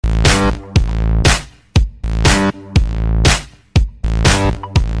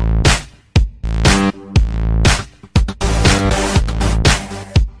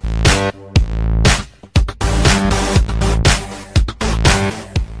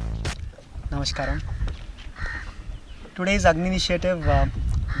Namaskaram. Today's Agni initiative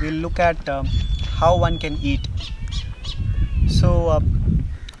will look at how one can eat. So,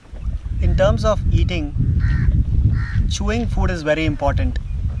 in terms of eating, chewing food is very important.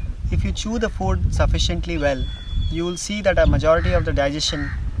 If you chew the food sufficiently well, you will see that a majority of the digestion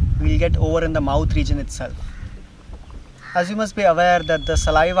will get over in the mouth region itself. As you must be aware that the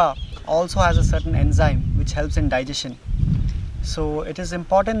saliva also has a certain enzyme which helps in digestion. So it is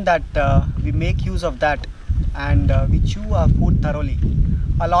important that we make use of that and we chew our food thoroughly.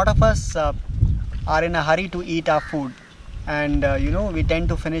 A lot of us are in a hurry to eat our food, and we tend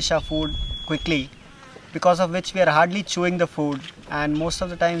to finish our food quickly, because of which we are hardly chewing the food and most of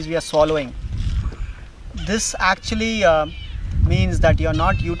the times we are swallowing. This actually means that you are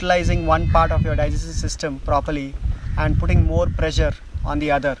not utilizing one part of your digestive system properly and putting more pressure on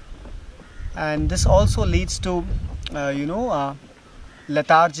the other, and this also leads to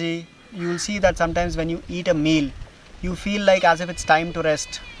lethargy. You will see that sometimes when you eat a meal you feel like as if it's time to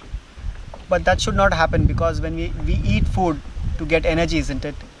rest, but that should not happen, because when we eat food to get energy, isn't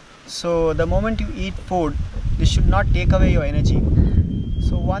it? So the moment you eat food, this should not take away your energy.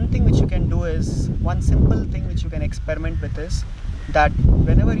 So one thing which you can do is, one simple thing which you can experiment with is that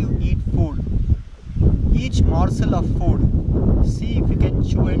whenever you eat food, each morsel of food, see if you can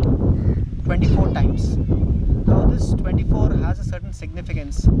chew it 24 times. Now this 24 has a certain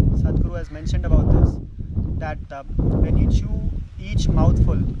significance. Sadhguru has mentioned about this, that when you chew each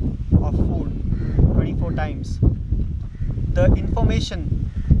mouthful of food 24 times, the information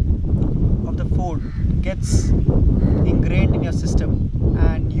of the food gets ingrained in your system,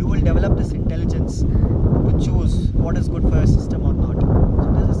 and you will develop this intelligence to choose what is good for your system or not.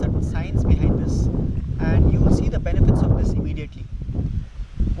 So there is a certain science behind this, and you will see the benefits of this immediately.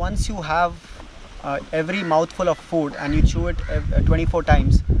 Once you have every mouthful of food and you chew it 24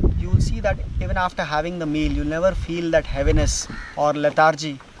 times, you will see that even after having the meal, you'll never feel that heaviness or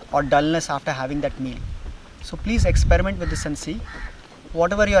lethargy or dullness after having that meal. So please experiment with this and see.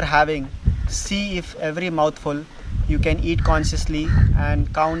 Whatever you're having, see if every mouthful you can eat consciously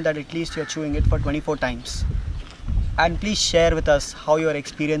and count that at least you're chewing it for 24 times. And please share with us how your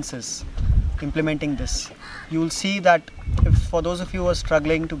experience is implementing this. You will see that if for those of you who are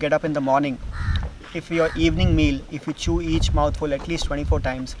struggling to get up in the morning, if your evening meal, if you chew each mouthful at least 24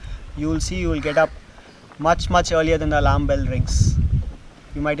 times, you will see you will get up much earlier than the alarm bell rings.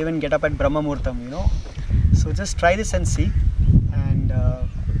 You might even get up at Brahma Muhurtam, So just try this and see. And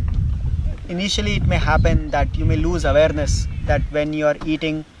initially it may happen that you may lose awareness, that when you are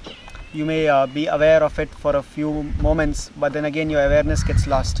eating you may be aware of it for a few moments, but then again your awareness gets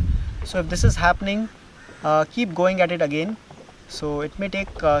lost. So if this is happening, keep going at it again. So it may take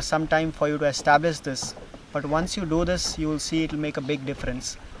some time for you to establish this, but once you do this, you will see it will make a big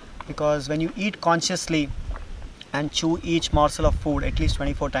difference, because when you eat consciously and chew each morsel of food at least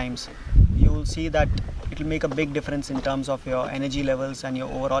 24 times, you will see that it will make a big difference in terms of your energy levels and your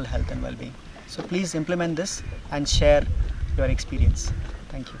overall health and well-being. So please implement this and share your experience.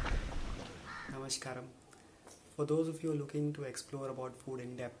 Thank you. Namaskaram. For those of you looking to explore about food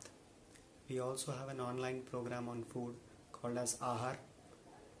in depth, we also have an online program on food called as Ahar.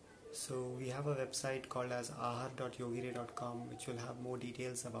 So we have a website called as ahar.yogire.com, which will have more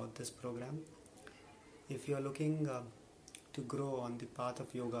details about this program. If you are looking to grow on the path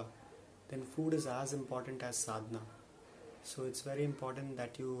of yoga, then food is as important as sadhana. So it's very important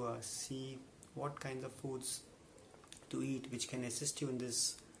that you see what kinds of foods to eat which can assist you in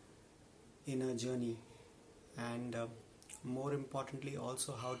this inner journey, and more importantly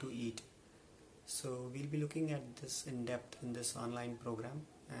also how to eat. So we'll be looking at this in depth in this online program,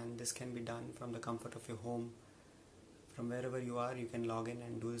 and this can be done from the comfort of your home. From wherever you are, you can log in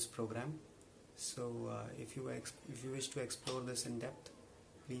and do this program. So if you wish to explore this in depth,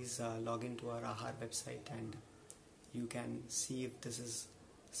 please log into our Ahar website, and you can see if this is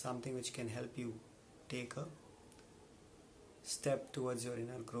something which can help you take a step towards your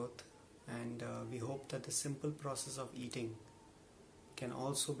inner growth. And we hope that the simple process of eating can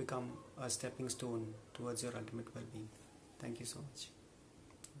also become a stepping stone towards your ultimate well-being. Thank you so much.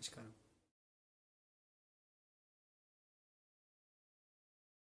 Namaskaram.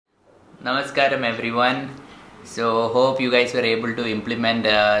 Namaskaram everyone. So hope you guys were able to implement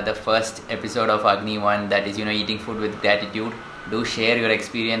the first episode of Agni 1, that is eating food with gratitude. Do share your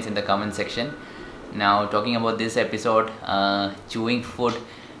experience in the comment section. Now talking about this episode, chewing food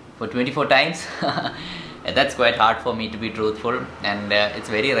for 24 times. That's quite hard for me, to be truthful, and it's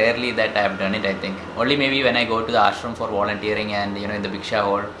very rarely that I have done it. I think only maybe when I go to the ashram for volunteering, and in the Bhiksha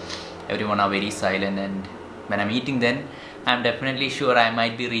hall everyone are very silent, and when I'm eating then I'm definitely sure I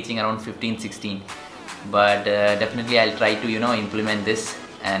might be reaching around 15, 16. But definitely I'll try to implement this,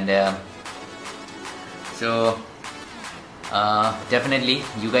 and definitely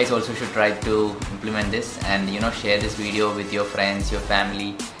you guys also should try to implement this, and share this video with your friends, your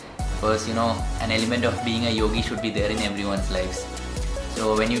family, because an element of being a yogi should be there in everyone's lives.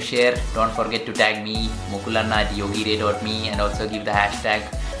 So when you share, don't forget to tag me, mukulanna@yogiray.me, and also give the hashtag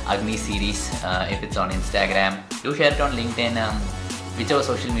Agni series if it's on Instagram. Do share it on LinkedIn, whichever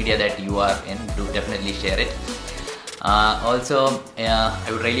social media that you are in, do definitely share it. Also, I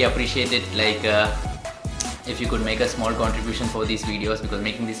would really appreciate it, like if you could make a small contribution for these videos, because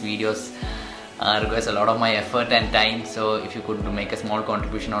making these videos requires a lot of my effort and time. So if you could make a small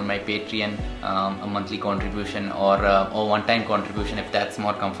contribution on my Patreon, a monthly contribution, or one-time contribution, if that's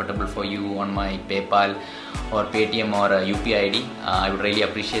more comfortable for you, on my PayPal or Paytm or UPI ID, I would really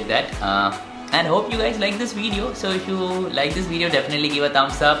appreciate that. And hope you guys like this video. So if you like this video, definitely give a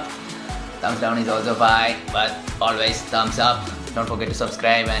thumbs up. Thumbs down is also fine, but always thumbs up. Don't forget to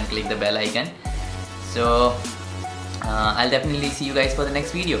subscribe and click the bell icon. So I'll definitely see you guys for the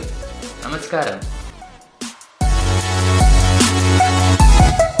next video. Namaskaram.